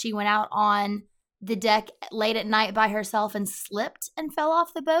not she went out on the deck late at night by herself and slipped and fell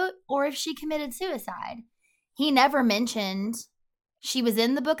off the boat, or if she committed suicide. He never mentioned she was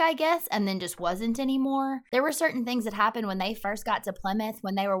in the book, I guess, and then just wasn't anymore. There were certain things that happened when they first got to Plymouth,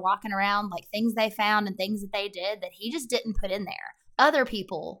 when they were walking around, like things they found and things that they did that he just didn't put in there. Other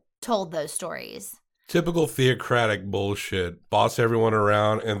people told those stories. Typical theocratic bullshit. Boss everyone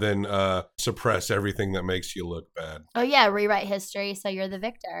around and then suppress everything that makes you look bad. Oh, yeah, rewrite history so you're the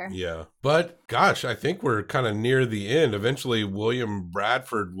victor. Yeah. But, gosh, I think we're kind of near the end. Eventually, William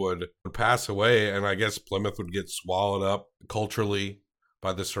Bradford would pass away, and I guess Plymouth would get swallowed up culturally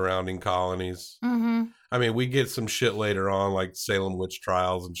by the surrounding colonies. Mm-hmm. I mean, we get some shit later on, like Salem witch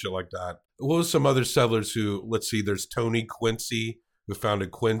trials and shit like that. What was some other settlers who, let's see, there's Tony Quincy, who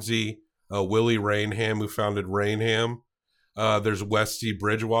founded Quincy. Willie Rainham, who founded Rainham. There's Westy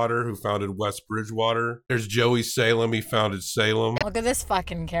Bridgewater, who founded West Bridgewater. There's Joey Salem, he founded Salem. Look at this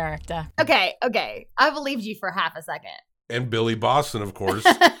fucking character. Okay. I believed you for half a second. And Billy Boston, of course.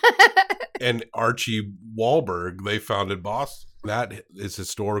 And Archie Wahlberg, they founded Boston. That is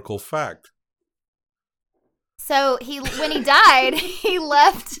historical fact. So when he died, he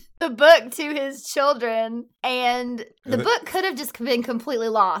left the book to his children, and the book could have just been completely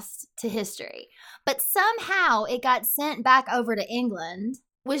lost to history. But somehow it got sent back over to England,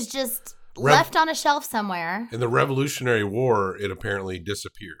 was just left on a shelf somewhere. In the Revolutionary War, it apparently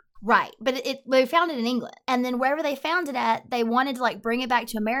disappeared. Right. But they found it in England. And then wherever they found it at, they wanted to like bring it back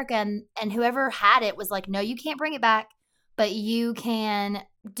to America. And whoever had it was like, no, you can't bring it back, but you can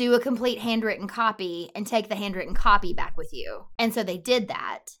do a complete handwritten copy and take the handwritten copy back with you. And so they did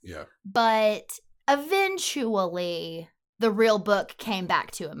that. Yeah. But eventually the real book came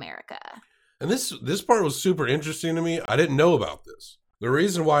back to America. And this part was super interesting to me. I didn't know about this. The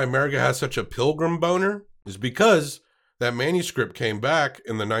reason why America has such a pilgrim boner is because that manuscript came back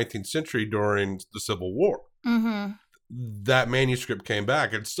in the 19th century during the Civil War. Mm-hmm. That manuscript came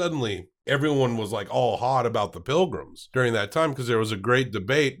back, and suddenly everyone was like all hot about the Pilgrims during that time because there was a great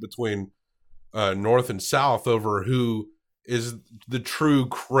debate between North and South over who is the true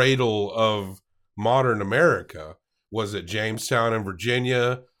cradle of modern America. Was it Jamestown in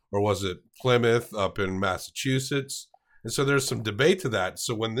Virginia, or was it Plymouth up in Massachusetts? And so there's some debate to that.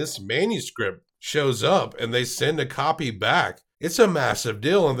 So when this manuscript shows up and they send a copy back, it's a massive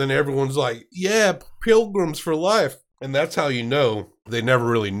deal. And then everyone's like, yeah, Pilgrims for life. And that's how you know they never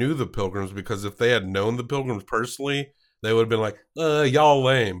really knew the Pilgrims, because if they had known the Pilgrims personally, they would have been like, y'all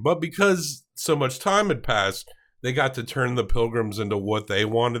lame. But because so much time had passed, they got to turn the Pilgrims into what they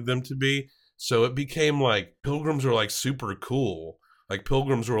wanted them to be. So it became like Pilgrims were like super cool. Like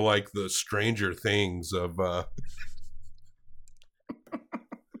Pilgrims were like the Stranger Things of the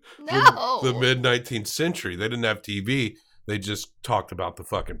mid-19th century. They didn't have TV. They just talked about the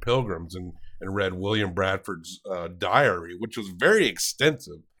fucking Pilgrims and read William Bradford's diary, which was very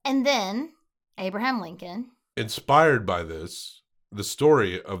extensive. And then Abraham Lincoln, inspired by this, the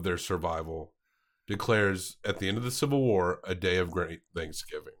story of their survival, declares at the end of the Civil War a day of great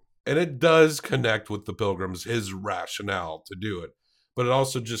Thanksgiving. And it does connect with the Pilgrims, his rationale to do it. But it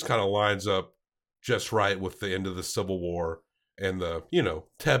also just kind of lines up just right with the end of the Civil War and the,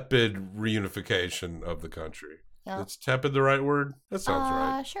 tepid reunification of the country. Yep. Is tepid the right word? That sounds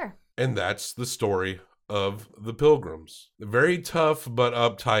right. Sure. And that's the story of the Pilgrims. Very tough but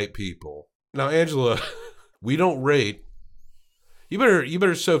uptight people. Now, Angela, we don't rate. You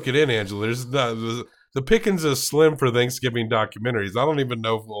better soak it in, Angela. There's the pickings is slim for Thanksgiving documentaries. I don't even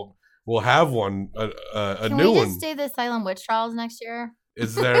know if we'll have one a Can new we one. just do the Salem witch trials next year?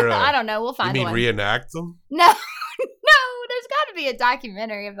 Is there? I don't know. We'll find you mean one. Reenact them? No, there's got to be a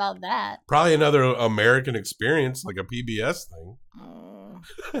documentary about that. Probably another American experience, like a PBS thing.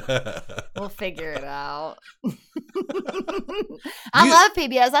 We'll figure it out. I love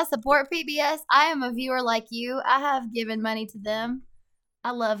PBS. I support PBS. I am a viewer like you. I have given money to them.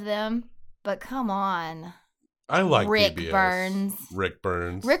 I love them. But come on. I like Rick PBS. Burns. Rick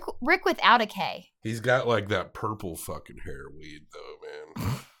Burns. Rick without a K. He's got like that purple fucking hair weed though,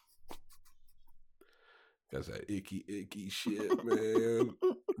 man. That's that icky shit, man.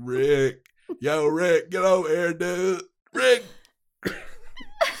 Rick. Yo, Rick, get over here, dude. Rick.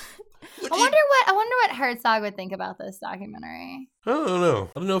 I wonder what Herzog would think about this documentary. I don't know.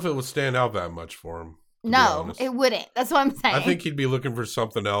 I don't know if it would stand out that much for him. No, it wouldn't. That's what I'm saying. I think he'd be looking for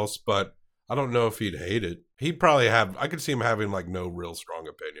something else, but I don't know if he'd hate it. He'd probably I could see him having like no real strong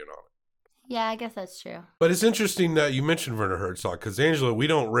opinion on it. Yeah, I guess that's true. But it's interesting that you mentioned Werner Herzog, because Angela, we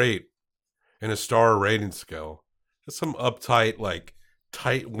don't rate in a star rating scale. It's some uptight, like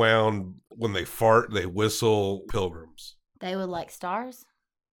tight wound, when they fart, they whistle Pilgrims. They would like stars?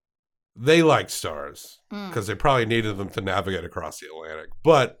 They like stars because they probably needed them to navigate across the Atlantic.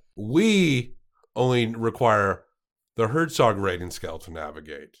 But we only require the Herzog rating scale to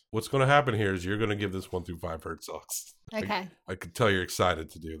navigate. What's going to happen here is you're going to give this 1 through 5 Herzogs. Okay. I could tell you're excited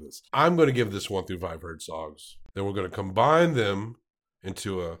to do this. I'm going to give this 1 through 5 Herzogs. Then we're going to combine them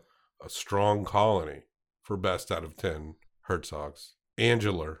into a strong colony for best out of 10 Herzogs.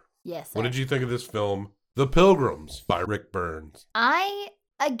 Angela. Yes, sir. What did you think of this film, The Pilgrims by Rick Burns? I,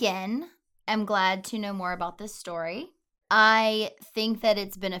 again, am glad to know more about this story. I think that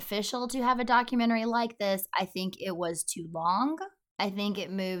it's beneficial to have a documentary like this. I think it was too long. I think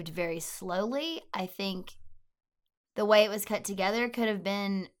it moved very slowly. I think the way it was cut together could have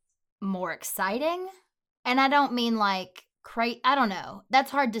been more exciting. And I don't mean like I don't know.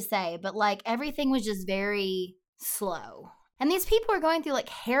 That's hard to say. But like everything was just very slow. And these people are going through like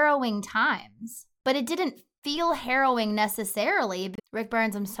harrowing times. But it didn't feel harrowing necessarily. Rick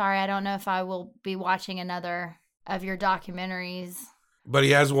Burns, I'm sorry. I don't know if I will be watching another of your documentaries. But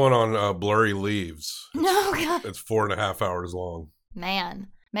he has one on Blurry Leaves. No, God. It's 4.5 hours long. Man,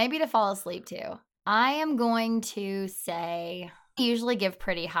 maybe to fall asleep to. I am going to say I usually give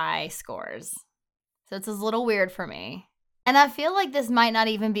pretty high scores. So it's a little weird for me. And I feel like this might not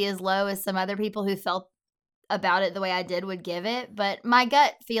even be as low as some other people who felt about it the way I did would give it. But my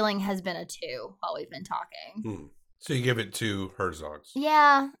gut feeling has been a 2 while we've been talking. So you give it 2 Herzogs.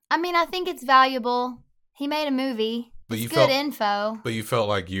 Yeah. I mean, I think it's valuable. He made a movie. But It's you good felt- info. But you felt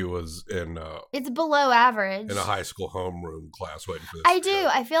like you was in It's below average. a high school homeroom class waiting for this. I to do. go.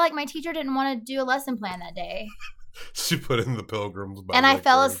 I feel like my teacher didn't want to do a lesson plan that day. She put in the Pilgrims. By And I Rick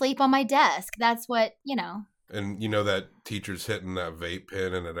fell Burns. asleep on my desk. That's what, you know, And you know that teacher's hitting that vape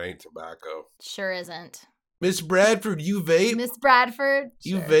pen and it ain't tobacco. sure isn't. Miss Bradford, you vape? Miss Bradford.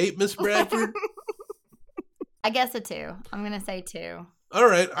 You Sure. vape, Miss Bradford? I guess a 2. I'm going to say 2. All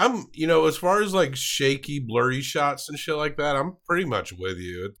right. As far as like shaky, blurry shots and shit like that, I'm pretty much with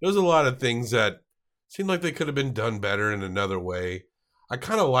you. There's a lot of things that seemed like they could have been done better in another way. I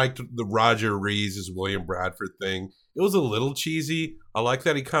kind of liked the Roger Rees as William Bradford thing. It was a little cheesy. I like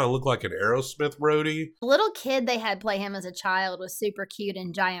that he kind of looked like an Aerosmith roadie. The little kid they had play him as a child was super cute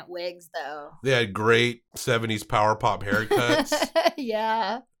in giant wigs, though. They had great 70s power pop haircuts.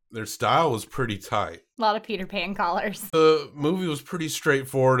 Yeah. Their style was pretty tight. A lot of Peter Pan collars. The movie was pretty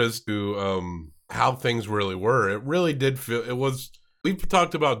straightforward as to how things really were. It really did feel, we've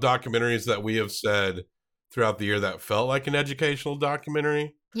talked about documentaries that we have said throughout the year that felt like an educational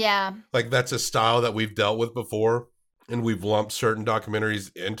documentary. Yeah. Like that's a style that we've dealt with before, and we've lumped certain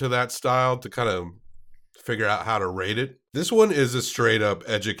documentaries into that style to kind of figure out how to rate it. This one is a straight up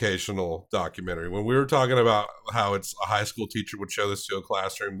educational documentary. When we were talking about how it's a high school teacher would show this to a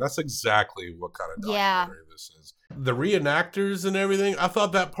classroom, that's exactly what kind of documentary this is. The reenactors and everything, I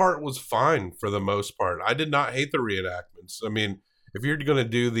thought that part was fine for the most part. I did not hate the reenactments. I mean, if you're going to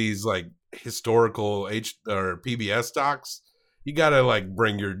do these like historical or PBS docs, you got to like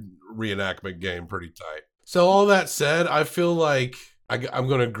bring your reenactment game pretty tight. So all that said, I feel like I'm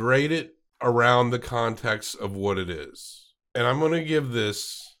going to grade it around the context of what it is. And I'm going to give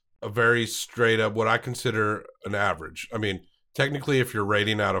this a very straight up, what I consider an average. I mean, technically, if you're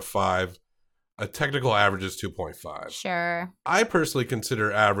rating out of 5, a technical average is 2.5. Sure. I personally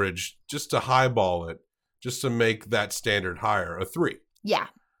consider average, just to highball it, just to make that standard higher, a 3. Yeah.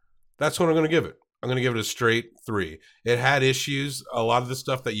 That's what I'm going to give it. I'm going to give it a straight 3. It had issues. A lot of the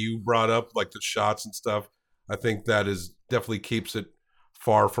stuff that you brought up, like the shots and stuff, I think that is definitely keeps it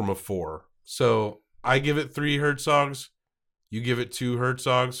far from a 4. So I give it 3 Herzogs. You give it 2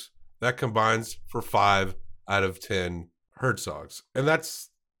 Herzogs. That combines for 5 out of 10 Herzogs. And that's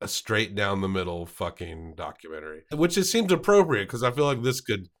a straight down the middle fucking documentary, which it seems appropriate because I feel like this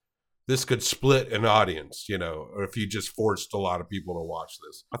could split an audience, or if you just forced a lot of people to watch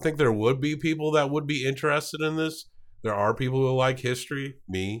this. I think there would be people that would be interested in this. There are people who like history,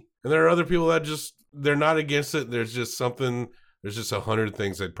 me, and there are other people that they're not against it. There's just 100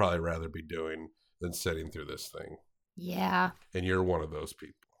 things they'd probably rather be doing than sitting through this thing. Yeah. And you're one of those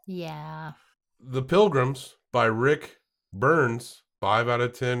people. Yeah. The Pilgrims by Rick Burns, 5 out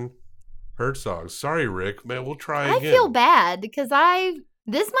of 10 Herzogs. Sorry, Rick, man, we'll try again. I feel bad because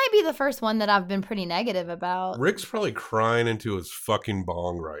this might be the first one that I've been pretty negative about. Rick's probably crying into his fucking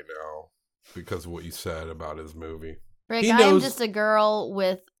bong right now because of what you said about his movie. Rick, He I am knows- just a girl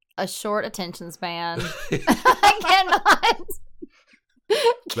with a short attention span. I cannot.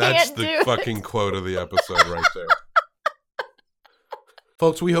 That's Can't the do fucking it. quote of the episode right there.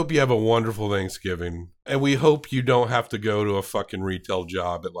 Folks, we hope you have a wonderful Thanksgiving. And we hope you don't have to go to a fucking retail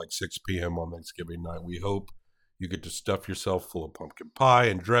job at like 6 p.m. on Thanksgiving night. We hope you get to stuff yourself full of pumpkin pie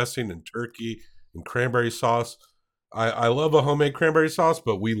and dressing and turkey and cranberry sauce. I love a homemade cranberry sauce,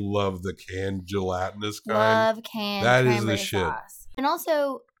 but we love the canned gelatinous kind. Love canned That is the cranberry shit. sauce. And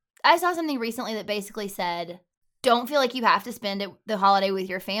also, I saw something recently that basically said, don't feel like you have to spend the holiday with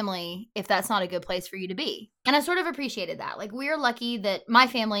your family if that's not a good place for you to be. And I sort of appreciated that. Like, we're lucky that my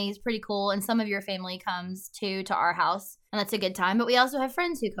family is pretty cool and some of your family comes to our house, and that's a good time. But we also have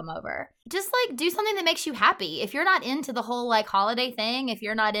friends who come over. Just like do something that makes you happy. If you're not into the whole like holiday thing, if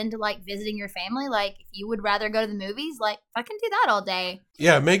you're not into like visiting your family, like if you would rather go to the movies, like I can do that all day.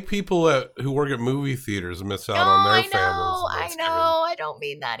 Yeah, make people who work at movie theaters miss out on their families. on I Thanksgiving. know. I don't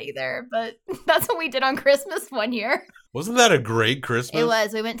mean that either, but that's what we did on Christmas one year. Wasn't that a great Christmas? It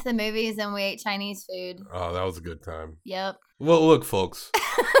was. We went to the movies and we ate Chinese food. Oh, that was a good time. Yep. Well, look, folks.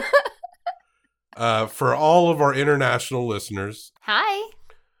 For all of our international listeners, Hi.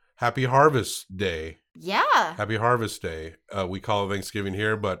 Happy Harvest Day. Yeah. Happy Harvest Day. We call it Thanksgiving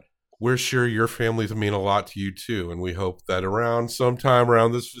here, but we're sure your families mean a lot to you too. And we hope that sometime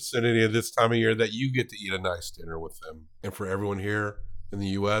around this vicinity of this time of year that you get to eat a nice dinner with them. And for everyone here in the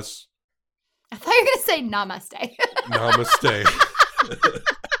U.S., I thought you were going to say namaste. namaste.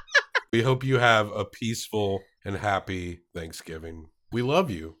 We hope you have a peaceful and happy Thanksgiving. We love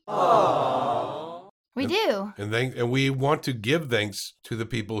you. We do. And we want to give thanks to the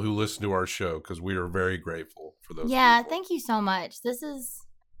people who listen to our show because we are very grateful for those people. Thank you so much. This is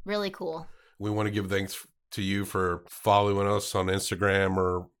really cool. We want to give thanks to you for following us on Instagram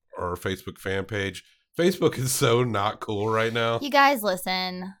or our Facebook fan page. Facebook is so not cool right now. You guys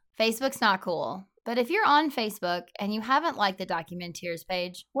listen. Facebook's not cool. But if you're on Facebook and you haven't liked the Documenteers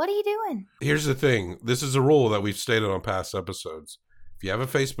page, what are you doing? Here's the thing. This is a rule that we've stated on past episodes. If you have a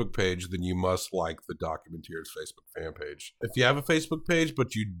Facebook page, then you must like the Documenteers Facebook fan page. If you have a Facebook page,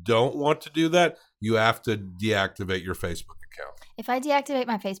 but you don't want to do that, you have to deactivate your Facebook account. If I deactivate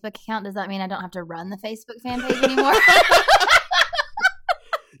my Facebook account, does that mean I don't have to run the Facebook fan page anymore?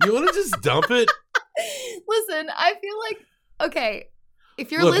 You want to just dump it? Listen, I feel like, okay,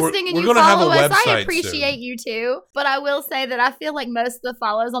 if you're Look, listening and we're you gonna have follow a us, I website appreciate soon. you too. But I will say that I feel like most of the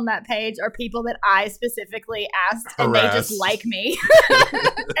follows on that page are people that I specifically asked and they just Harassed. like me.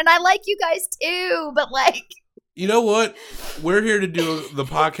 And I like you guys too, but like... You know what? We're here to do the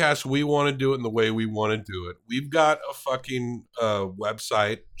podcast. We want to do it in the way we want to do it. We've got a fucking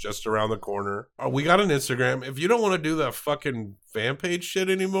website just around the corner. We got an Instagram. If you don't want to do that fucking fan page shit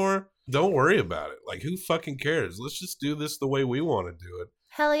anymore, don't worry about it. Like, who fucking cares? Let's just do this the way we want to do it.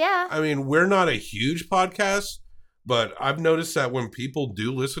 Hell yeah. I mean, we're not a huge podcast, but I've noticed that when people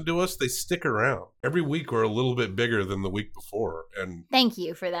do listen to us, they stick around. Every week we're a little bit bigger than the week before. And Thank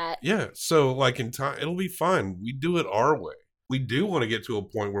you for that. yeah, so like in time, it'll be fine. We do it our way. We do want to get to a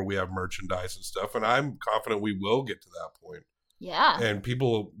point where we have merchandise and stuff, and I'm confident we will get to that point. Yeah. And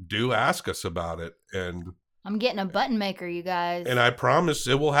people do ask us about it, and I'm getting a button maker, you guys. I promise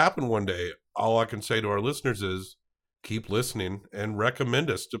it will happen one day. All I can say to our listeners is keep listening and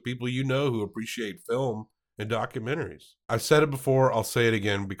recommend us to people you know who appreciate film and documentaries. I've said it before, I'll say it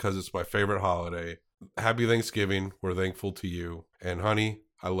again because it's my favorite holiday. Happy Thanksgiving. We're thankful to you. And honey,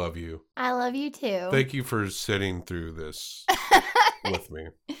 I love you. I love you too. Thank you for sitting through this with me.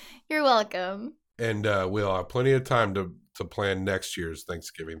 You're welcome. And we'll have plenty of time to plan next year's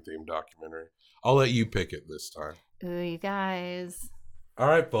Thanksgiving themed documentary. I'll let you pick it this time. Ooh, you guys. All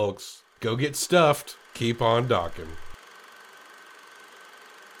right, folks. Go get stuffed. Keep on docking.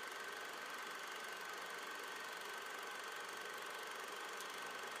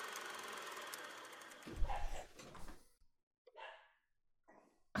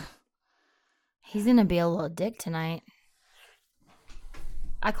 He's going to be a little dick tonight.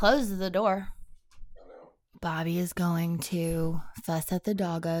 I closed the door. Bobby is going to fuss at the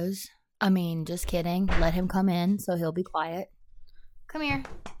doggos. I mean, just kidding. Let him come in so he'll be quiet. Come here.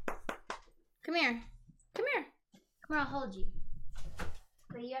 Come here. Come here. Come here, I'll hold you.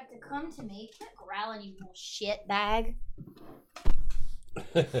 But you have to come to me. Quit growling, you little shit bag.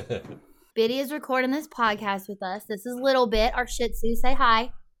 Biddy is recording this podcast with us. This is Little Bit, our Shih Tzu. Say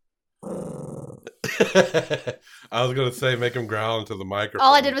hi. I was going to say make him growl into the microphone.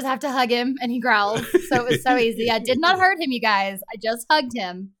 All I did was have to hug him, and he growled. So it was so easy. I did not hurt him, you guys. I just hugged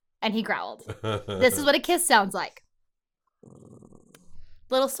him, and he growled. This is what a kiss sounds like.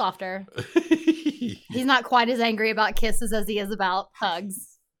 Little softer. He's not quite as angry about kisses as he is about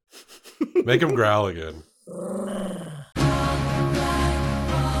hugs. Make him growl again.